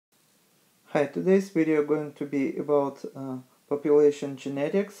Hi, today's video going to be about population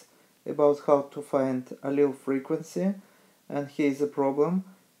genetics, about how to find allele frequency, and here's a problem.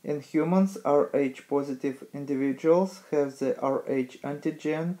 In humans, Rh positive individuals have the Rh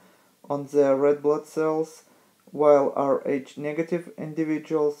antigen on their red blood cells, while Rh negative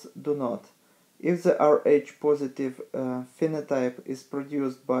individuals do not. If the Rh positive phenotype is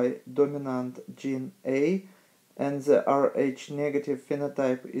produced by dominant gene A, and the Rh negative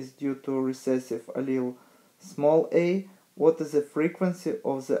phenotype is due to recessive allele small a, what is the frequency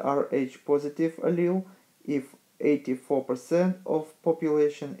of the Rh positive allele if 84% of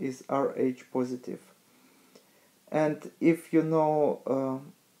population is Rh positive? And if you know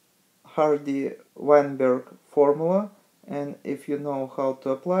Hardy-Weinberg formula, and if you know how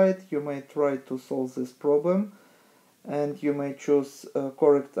to apply it, you may try to solve this problem, and you may choose a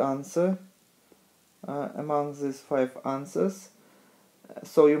correct answer among these 5 answers.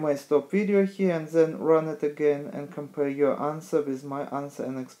 So you may stop video here and then run it again and compare your answer with my answer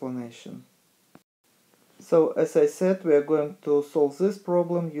and explanation. So as I said, we are going to solve this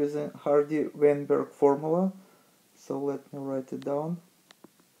problem using Hardy-Weinberg formula. So let me write it down.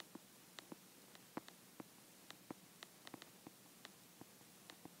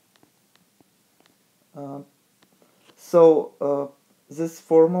 This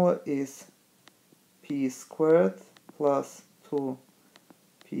formula is p squared plus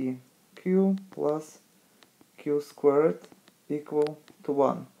 2pq plus q squared equal to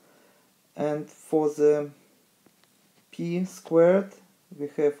 1. And for the p squared we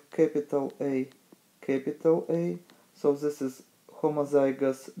have capital A, so this is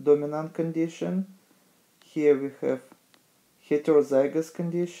homozygous dominant condition. Here we have heterozygous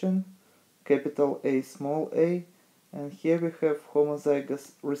condition, capital A, small a, and here we have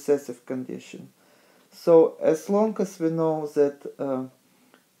homozygous recessive condition. So as long as we know that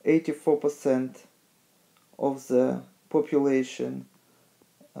 84% of the population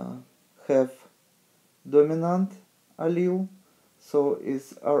have dominant allele, so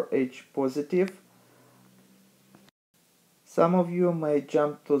is Rh positive, some of you may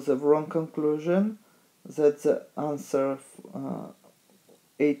jump to the wrong conclusion that the answer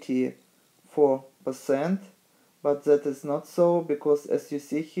 84%, but that is not so, because as you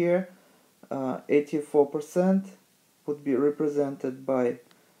see here, 84% would be represented by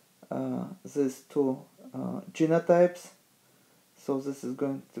these two genotypes, so this is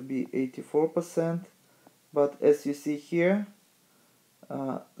going to be 84%, but as you see here,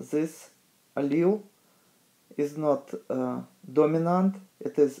 this allele is not dominant,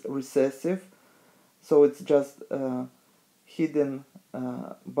 it is recessive, so it's just hidden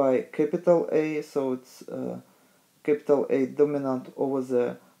by capital A, so it's capital A dominant over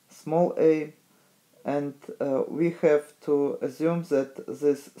the small a, and we have to assume that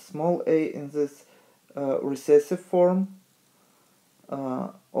this small a in this recessive form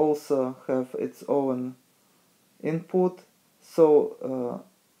also have its own input, so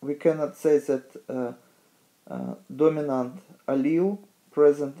we cannot say that dominant allele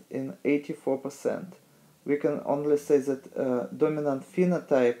present in 84%. We can only say that dominant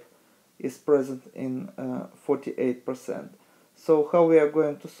phenotype is present in 48%. So how we are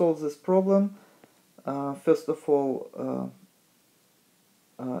going to solve this problem? First of all,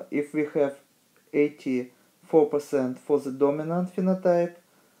 if we have 84% for the dominant phenotype,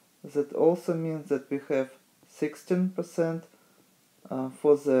 that also means that we have 16%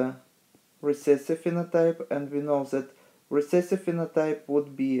 for the recessive phenotype, and we know that recessive phenotype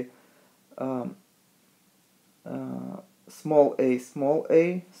would be small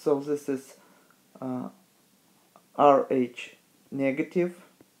a, so this is Rh negative,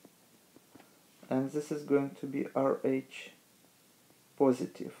 and this is going to be Rh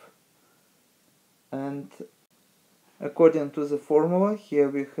positive. And according to the formula, here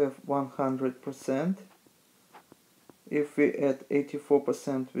we have 100%. If we add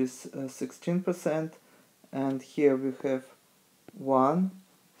 84% with 16%, and here we have 1,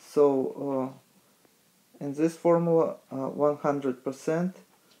 so in this formula 100%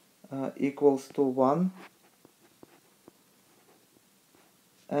 equals to 1,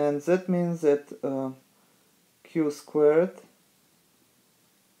 and that means that q squared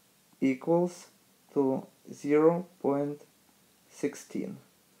equals to 0.16.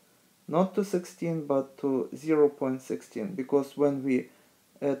 Not to 16, but to 0.16, because when we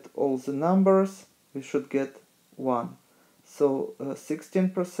add all the numbers, we should get 1. So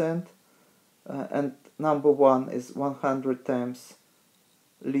 16%, and number 1 is 100 times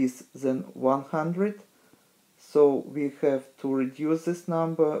less than 100, so we have to reduce this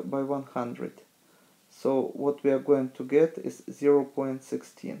number by 100. So what we are going to get is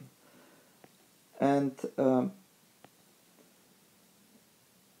 0.16. and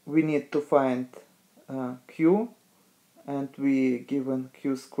we need to find q, and we given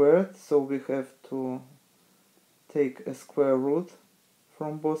q squared, so we have to take a square root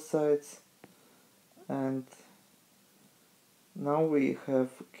from both sides, and now we have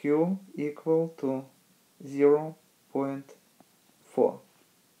q equal to 0.4.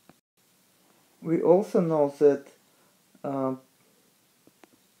 We also know that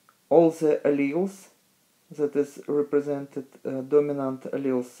all the alleles, that is represented, dominant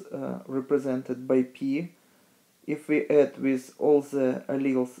alleles represented by P, if we add with all the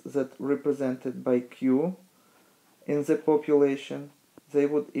alleles that represented by Q in the population, they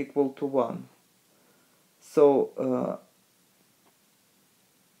would equal to 1. So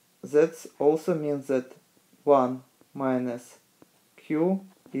that also means that 1 minus Q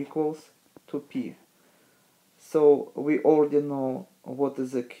equals to P. So we already know what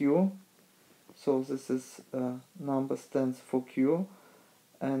is a Q. So this is number stands for Q,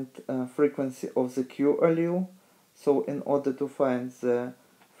 and frequency of the Q allele. So in order to find the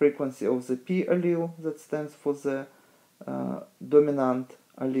frequency of the P allele that stands for the dominant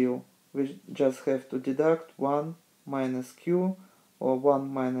allele, we just have to deduct 1 minus Q, or 1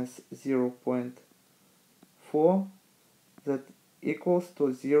 minus 0.4, that equals to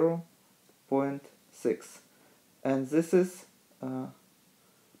 0.6. And this is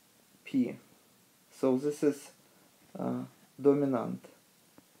P. So this is dominant,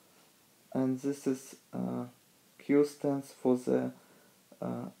 and this is Q stands for the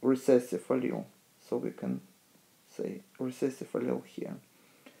recessive allele. So we can say recessive allele here.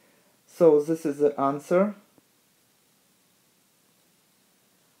 So this is the answer,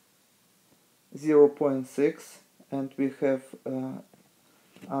 0.6, and we have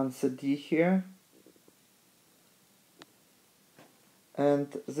answer D here.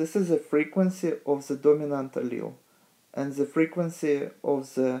 And this is the frequency of the dominant allele, and the frequency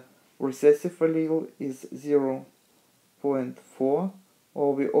of the recessive allele is 0.4,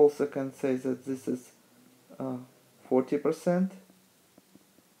 or we also can say that this is 40%,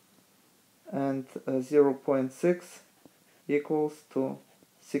 and 0.6 equals to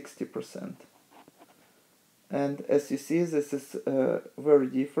 60%. And as you see, this is very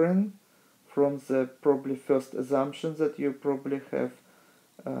different from the probably first assumption that you probably have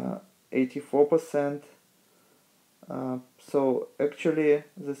 84%. So actually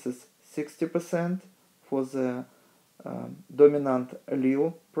this is 60% for the dominant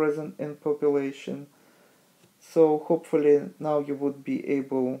allele present in population. So hopefully now you would be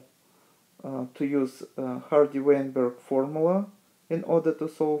able to use Hardy-Weinberg formula in order to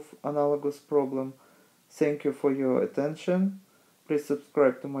solve analogous problem. Thank you for your attention. Please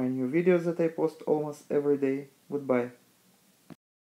subscribe to my new videos that I post almost every day. Goodbye.